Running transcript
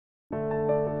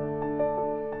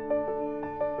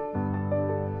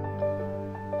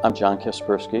I'm John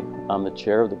Kaspersky. I'm the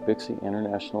chair of the BICSI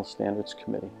International Standards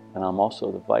Committee, and I'm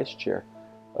also the vice chair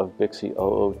of BICSI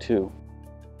 002.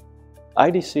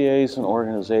 IDCA as an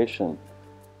organization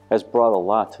has brought a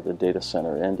lot to the data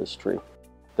center industry.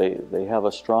 They have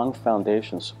a strong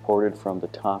foundation supported from the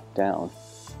top down,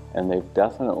 and they've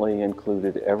definitely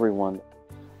included everyone.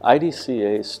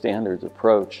 IDCA's standards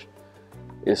approach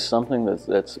is something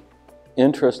that's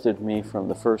interested me from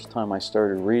the first time I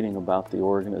started reading about the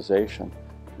organization.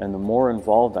 And the more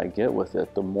involved I get with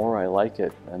it, the more I like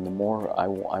it, and the more I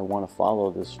want to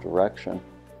follow this direction.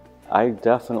 I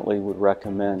definitely would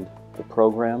recommend the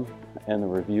program and the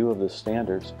review of the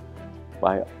standards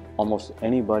by almost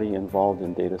anybody involved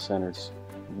in data centers.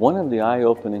 One of the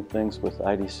eye-opening things with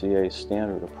IDCA's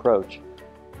standard approach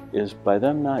is by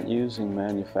them not using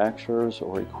manufacturers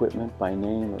or equipment by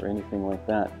name or anything like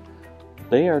that,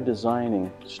 they are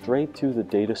designing straight to the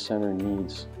data center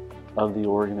needs of the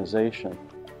organization.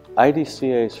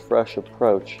 IDCA's fresh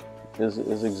approach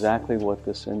is exactly what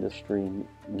this industry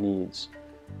needs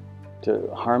to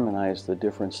harmonize the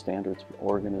different standards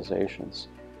organizations.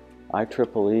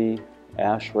 IEEE,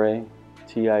 ASHRAE,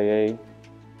 TIA,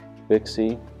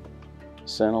 BICSI,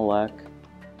 CENELEC,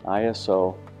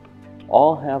 ISO,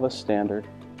 all have a standard.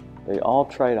 They all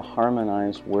try to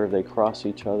harmonize where they cross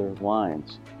each other's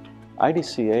lines.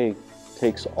 IDCA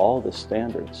takes all the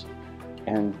standards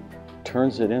and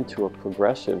turns it into a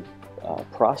progressive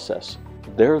process.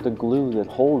 They're the glue that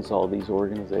holds all these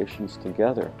organizations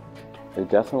together. They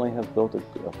definitely have built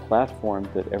a platform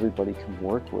that everybody can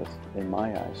work with, in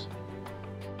my eyes.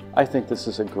 I think this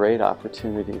is a great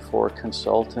opportunity for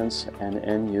consultants and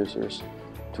end users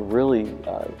to really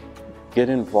get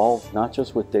involved, not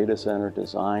just with data center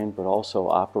design, but also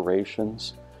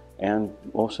operations, and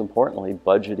most importantly,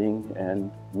 budgeting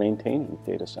and maintaining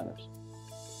data centers.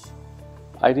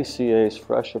 IDCA's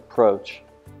fresh approach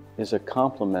is a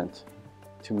complement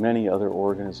to many other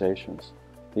organizations.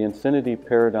 The infinity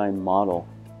paradigm model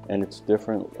and its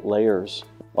different layers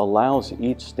allows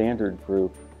each standard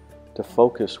group to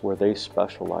focus where they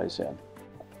specialize in.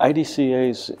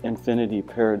 IDCA's infinity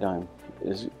paradigm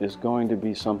is going to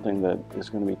be something that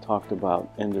is going to be talked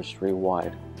about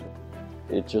industry-wide.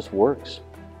 It just works.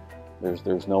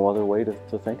 There's no other way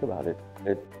to think about it.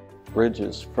 It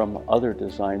bridges from other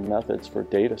design methods for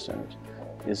data centers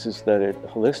is that it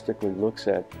holistically looks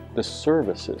at the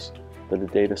services that a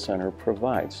data center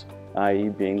provides, i.e.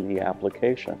 being the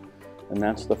application. And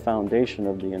that's the foundation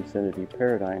of the infinity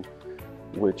paradigm,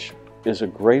 which is a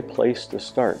great place to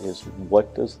start, is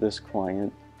what does this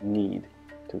client need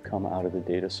to come out of the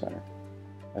data center?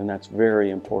 And that's very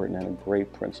important and a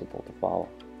great principle to follow.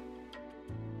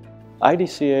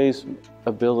 IDCA's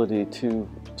ability to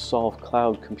solve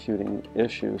cloud computing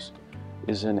issues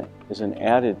is an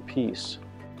added piece.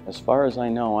 As far as I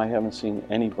know, I haven't seen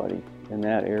anybody in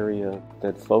that area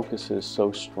that focuses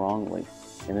so strongly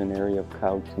in an area of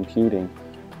cloud computing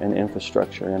and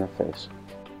infrastructure interface.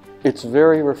 It's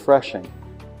very refreshing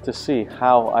to see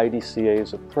how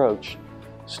IDCA's approach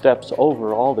steps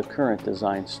over all the current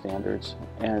design standards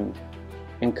and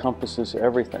encompasses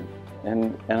everything.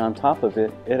 And on top of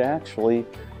it, it actually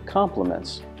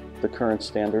complements the current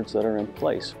standards that are in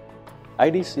place.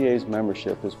 IDCA's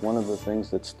membership is one of the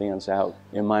things that stands out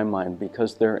in my mind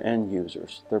because they're end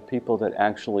users. They're people that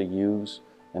actually use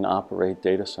and operate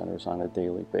data centers on a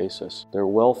daily basis. They're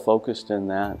well focused in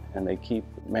that, and they keep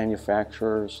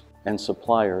manufacturers and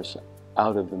suppliers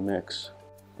out of the mix.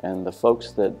 And the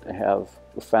folks that have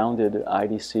founded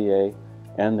IDCA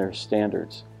and their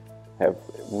standards have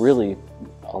really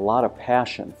a lot of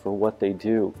passion for what they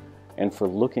do and for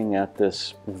looking at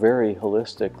this very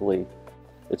holistically.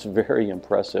 It's very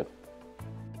impressive.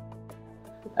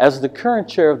 As the current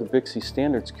chair of the BICSI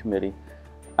Standards Committee,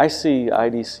 I see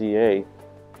IDCA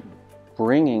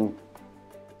bringing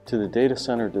to the data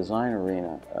center design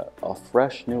arena a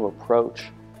fresh new approach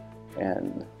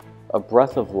and a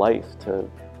breath of life to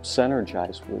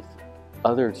synergize with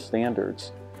other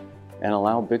standards and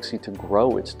allow BICSI to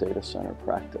grow its data center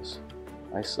practice.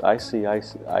 I see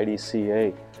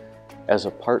IDCA as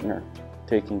a partner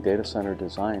taking data center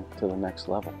design to the next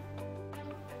level.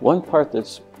 One part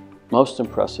that's most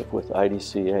impressive with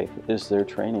IDCA is their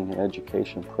training and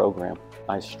education program.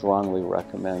 I strongly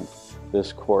recommend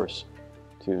this course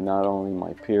to not only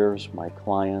my peers, my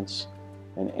clients,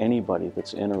 and anybody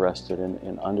that's interested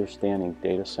in understanding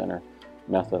data center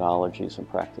methodologies and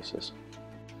practices.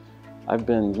 I've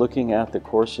been looking at the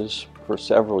courses for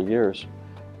several years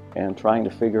and trying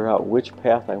to figure out which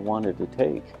path I wanted to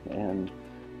take. And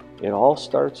it all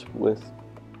starts with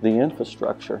the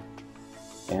infrastructure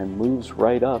and moves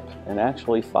right up and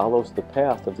actually follows the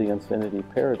path of the infinity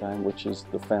paradigm, which is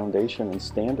the foundation and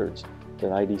standards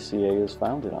that IDCA is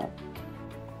founded on.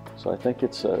 So I think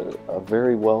it's a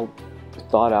very well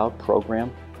thought out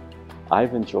program.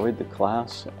 I've enjoyed the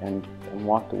class and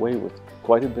walked away with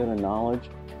quite a bit of knowledge.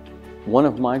 One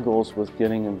of my goals with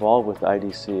getting involved with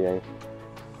IDCA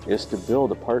is to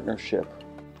build a partnership.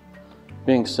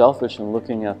 Being selfish and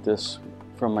looking at this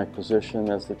from my position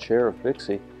as the chair of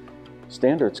BICSI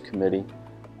Standards Committee,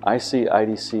 I see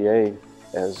IDCA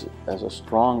as a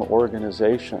strong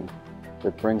organization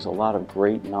that brings a lot of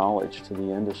great knowledge to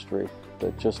the industry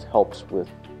that just helps with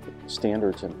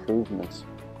standards improvements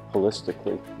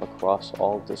holistically across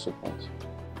all disciplines.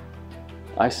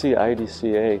 I see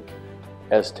IDCA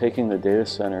as taking the data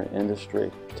center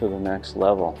industry to the next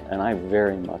level, and I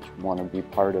very much want to be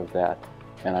part of that,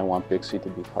 and I want BICSI to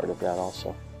be part of that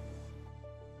also.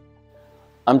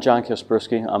 I'm John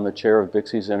Kaspersky. I'm the chair of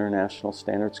BICSI's International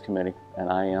Standards Committee, and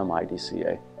I am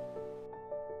IDCA.